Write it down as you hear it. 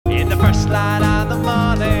first light of the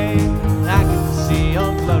morning, I can see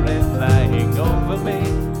your glory flying over me.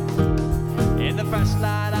 In the first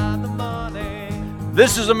light of the morning.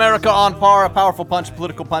 This is America on Par, a powerful punch of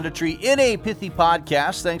political punditry in a pithy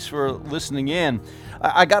podcast. Thanks for listening in.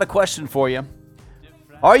 I got a question for you.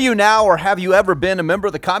 Are you now or have you ever been a member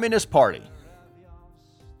of the Communist Party?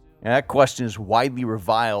 And that question is widely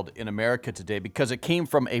reviled in America today because it came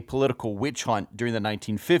from a political witch hunt during the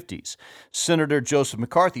 1950s. Senator Joseph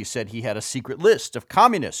McCarthy said he had a secret list of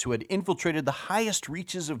communists who had infiltrated the highest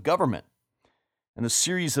reaches of government. And a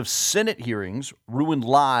series of Senate hearings ruined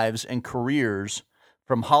lives and careers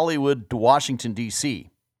from Hollywood to Washington,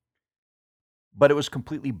 D.C. But it was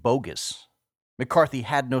completely bogus. McCarthy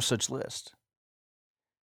had no such list.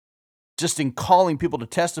 Just in calling people to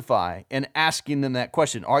testify and asking them that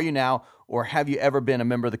question, are you now or have you ever been a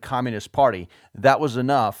member of the Communist Party? That was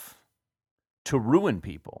enough to ruin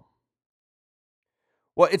people.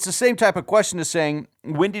 Well, it's the same type of question as saying,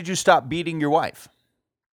 when did you stop beating your wife?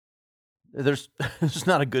 There's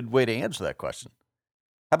not a good way to answer that question.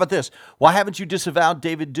 How about this? Why haven't you disavowed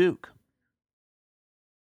David Duke?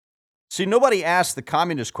 See, nobody asks the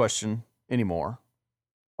communist question anymore.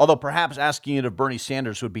 Although perhaps asking it of Bernie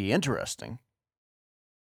Sanders would be interesting.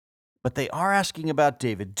 But they are asking about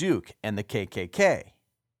David Duke and the KKK.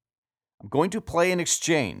 I'm going to play an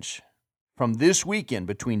exchange from this weekend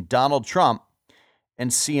between Donald Trump and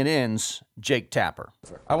CNN's Jake Tapper.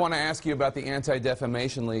 I want to ask you about the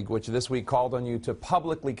Anti-Defamation League, which this week called on you to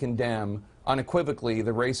publicly condemn unequivocally the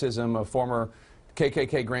racism of former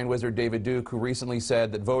KKK Grand Wizard David Duke, who recently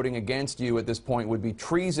said that voting against you at this point would be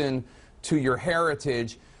treason to your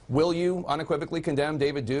heritage. Will you unequivocally condemn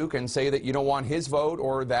David Duke and say that you don't want his vote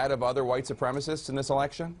or that of other white supremacists in this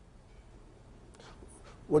election?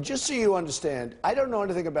 Well, just so you understand, I don't know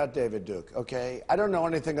anything about David Duke, okay? I don't know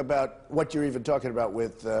anything about what you're even talking about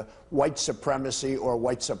with white supremacy or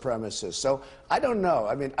white supremacists. So I don't know.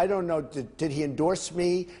 I mean, I don't know, did he endorse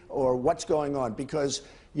me or what's going on? Because,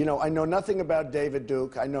 you know, I know nothing about David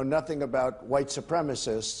Duke. I know nothing about white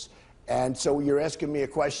supremacists. And so you're asking me a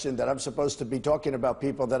question that I'm supposed to be talking about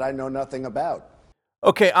people that I know nothing about.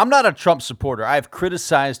 Okay, I'm not a Trump supporter. I've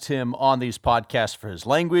criticized him on these podcasts for his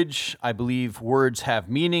language. I believe words have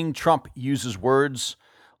meaning. Trump uses words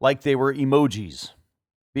like they were emojis,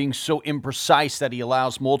 being so imprecise that he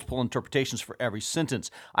allows multiple interpretations for every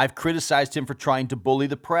sentence. I've criticized him for trying to bully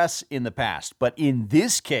the press in the past. But in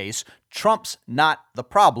this case, Trump's not the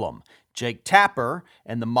problem. Jake Tapper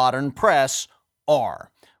and the modern press are.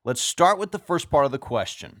 Let's start with the first part of the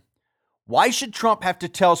question. Why should Trump have to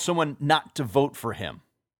tell someone not to vote for him?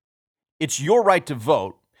 It's your right to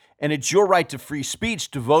vote, and it's your right to free speech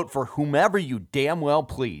to vote for whomever you damn well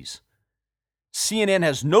please. CNN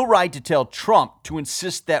has no right to tell Trump to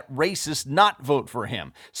insist that racists not vote for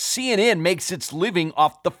him. CNN makes its living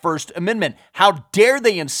off the First Amendment. How dare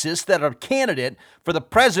they insist that a candidate for the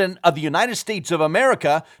President of the United States of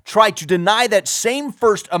America try to deny that same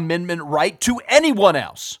First Amendment right to anyone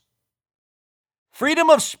else? Freedom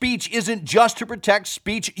of speech isn't just to protect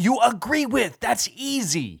speech you agree with. That's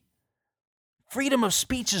easy. Freedom of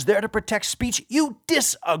speech is there to protect speech you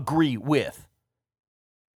disagree with.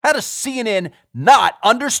 How does CNN not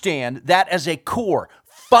understand that as a core,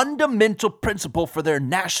 fundamental principle for their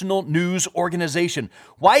national news organization?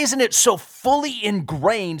 Why isn't it so fully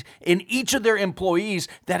ingrained in each of their employees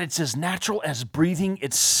that it's as natural as breathing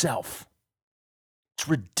itself? It's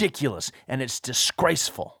ridiculous and it's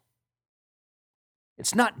disgraceful.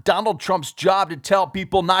 It's not Donald Trump's job to tell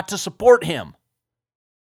people not to support him.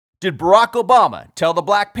 Did Barack Obama tell the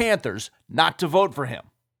Black Panthers not to vote for him?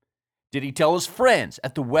 Did he tell his friends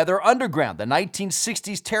at the Weather Underground, the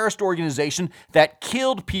 1960s terrorist organization that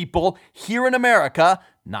killed people here in America,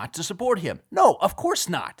 not to support him? No, of course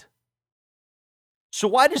not. So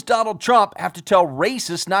why does Donald Trump have to tell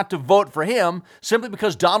racists not to vote for him simply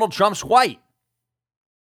because Donald Trump's white?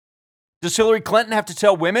 Does Hillary Clinton have to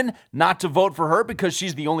tell women not to vote for her because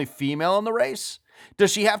she's the only female in the race?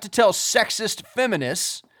 Does she have to tell sexist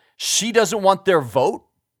feminists she doesn't want their vote?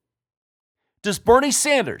 Does Bernie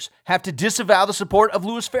Sanders have to disavow the support of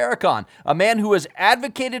Louis Farrakhan, a man who has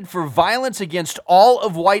advocated for violence against all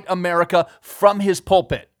of white America from his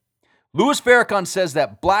pulpit? Louis Farrakhan says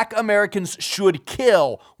that black Americans should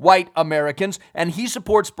kill white Americans, and he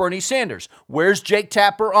supports Bernie Sanders. Where's Jake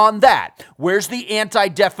Tapper on that? Where's the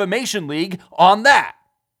Anti-Defamation League on that?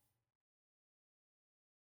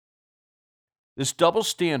 This double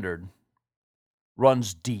standard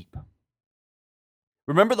runs deep.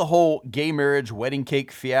 Remember the whole gay marriage wedding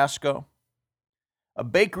cake fiasco? A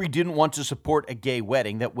bakery didn't want to support a gay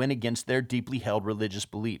wedding that went against their deeply held religious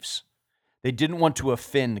beliefs. They didn't want to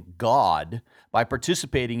offend God by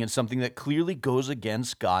participating in something that clearly goes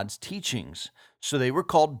against God's teachings. So they were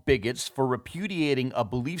called bigots for repudiating a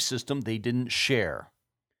belief system they didn't share.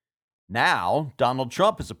 Now, Donald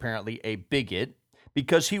Trump is apparently a bigot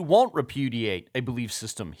because he won't repudiate a belief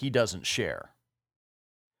system he doesn't share.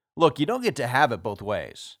 Look, you don't get to have it both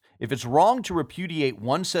ways. If it's wrong to repudiate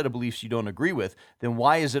one set of beliefs you don't agree with, then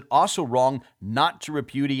why is it also wrong not to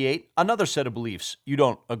repudiate another set of beliefs you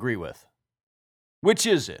don't agree with? Which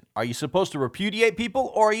is it? Are you supposed to repudiate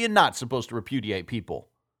people, or are you not supposed to repudiate people?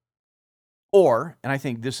 Or, and I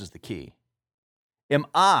think this is the key, am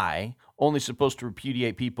I only supposed to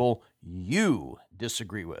repudiate people you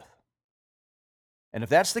disagree with? And if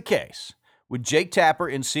that's the case, would Jake Tapper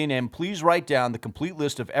and CNN please write down the complete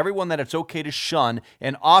list of everyone that it's okay to shun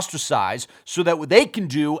and ostracize so that they can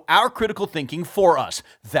do our critical thinking for us?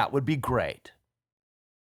 That would be great.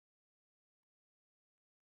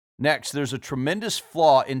 Next, there's a tremendous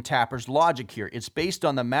flaw in Tapper's logic here. It's based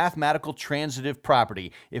on the mathematical transitive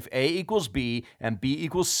property. If A equals B and B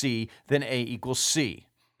equals C, then A equals C.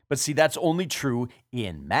 But see, that's only true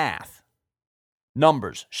in math.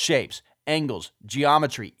 Numbers, shapes, angles,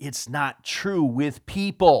 geometry. It's not true with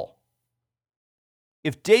people.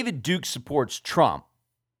 If David Duke supports Trump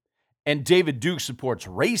and David Duke supports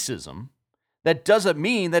racism, that doesn't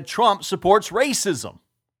mean that Trump supports racism.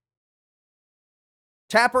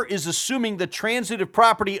 Tapper is assuming the transitive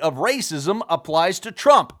property of racism applies to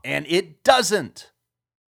Trump, and it doesn't.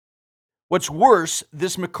 What's worse,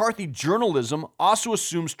 this McCarthy journalism also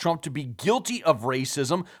assumes Trump to be guilty of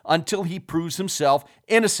racism until he proves himself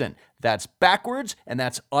innocent. That's backwards and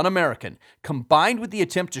that's un-American. Combined with the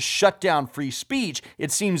attempt to shut down free speech,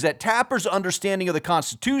 it seems that Tapper's understanding of the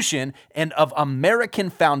Constitution and of American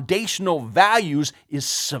foundational values is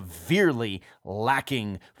severely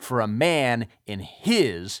lacking for a man in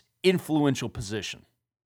his influential position.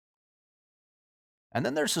 And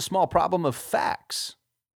then there's a small problem of facts.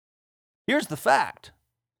 Here's the fact.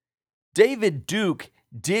 David Duke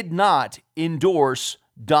did not endorse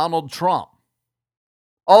Donald Trump.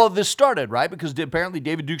 All of this started, right? Because apparently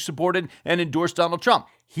David Duke supported and endorsed Donald Trump.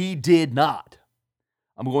 He did not.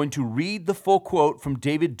 I'm going to read the full quote from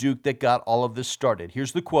David Duke that got all of this started.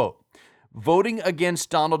 Here's the quote. Voting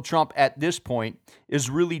against Donald Trump at this point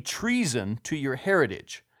is really treason to your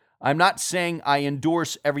heritage. I'm not saying I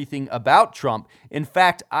endorse everything about Trump. In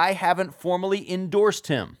fact, I haven't formally endorsed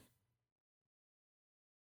him.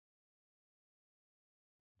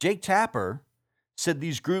 Jake Tapper said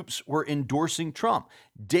these groups were endorsing Trump.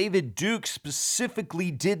 David Duke specifically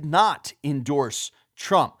did not endorse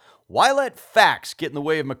Trump. Why let facts get in the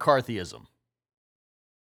way of McCarthyism?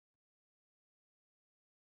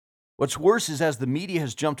 What's worse is as the media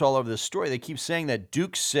has jumped all over this story, they keep saying that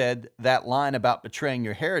Duke said that line about betraying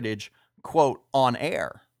your heritage, quote, on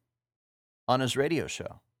air, on his radio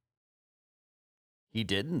show. He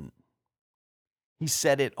didn't. He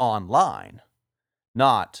said it online,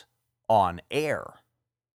 not on air.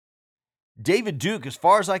 David Duke, as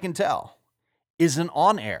far as I can tell, isn't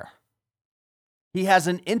on air. He has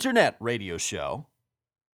an internet radio show,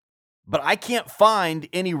 but I can't find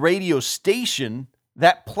any radio station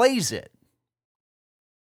that plays it.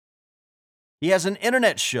 He has an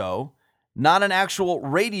internet show, not an actual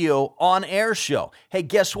radio on-air show. Hey,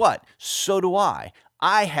 guess what? So do I.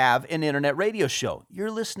 I have an internet radio show.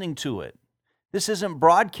 You're listening to it. This isn't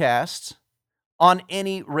broadcast on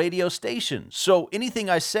any radio station. So anything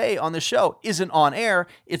I say on the show isn't on air,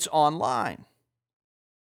 it's online.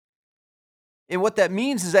 And what that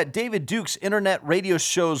means is that David Duke's internet radio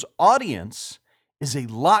show's audience is a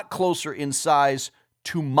lot closer in size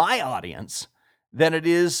to my audience than it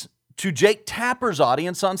is to Jake Tapper's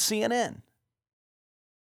audience on CNN.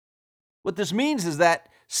 What this means is that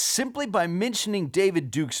simply by mentioning David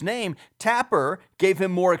Duke's name, Tapper gave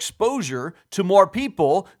him more exposure to more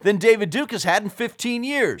people than David Duke has had in 15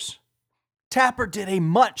 years. Tapper did a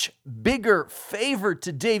much bigger favor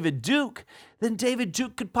to David Duke than David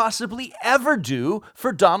Duke could possibly ever do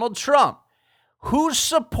for Donald Trump. Who's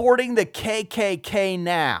supporting the KKK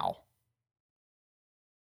now?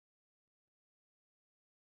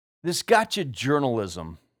 This gotcha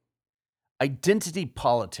journalism, identity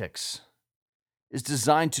politics, is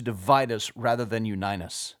designed to divide us rather than unite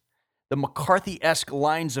us. The McCarthy-esque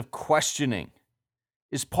lines of questioning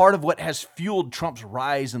is part of what has fueled Trump's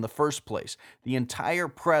rise in the first place. The entire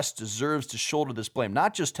press deserves to shoulder this blame,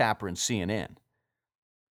 not just Tapper and CNN.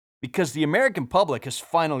 Because the American public has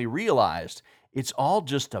finally realized it's all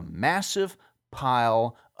just a massive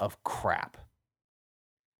pile of crap.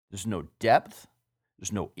 There's no depth,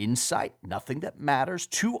 there's no insight, nothing that matters.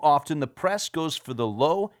 Too often the press goes for the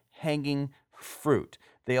low-hanging fruit.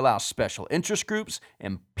 They allow special interest groups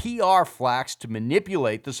and PR flacks to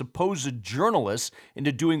manipulate the supposed journalists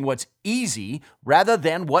into doing what's easy rather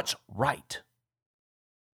than what's right.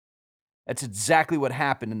 That's exactly what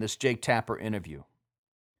happened in this Jake Tapper interview.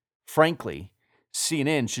 Frankly,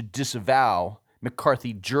 CNN should disavow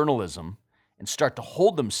McCarthy journalism and start to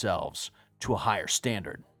hold themselves to a higher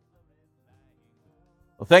standard.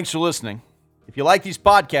 Well, thanks for listening. If you like these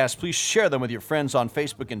podcasts, please share them with your friends on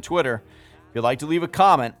Facebook and Twitter. If you'd like to leave a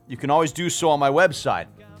comment, you can always do so on my website,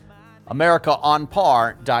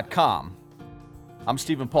 AmericaOnPar.com. I'm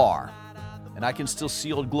Stephen Parr, and I can still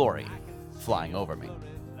see Old Glory flying over me.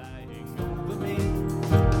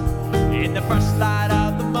 In the first light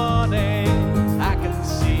of the morning.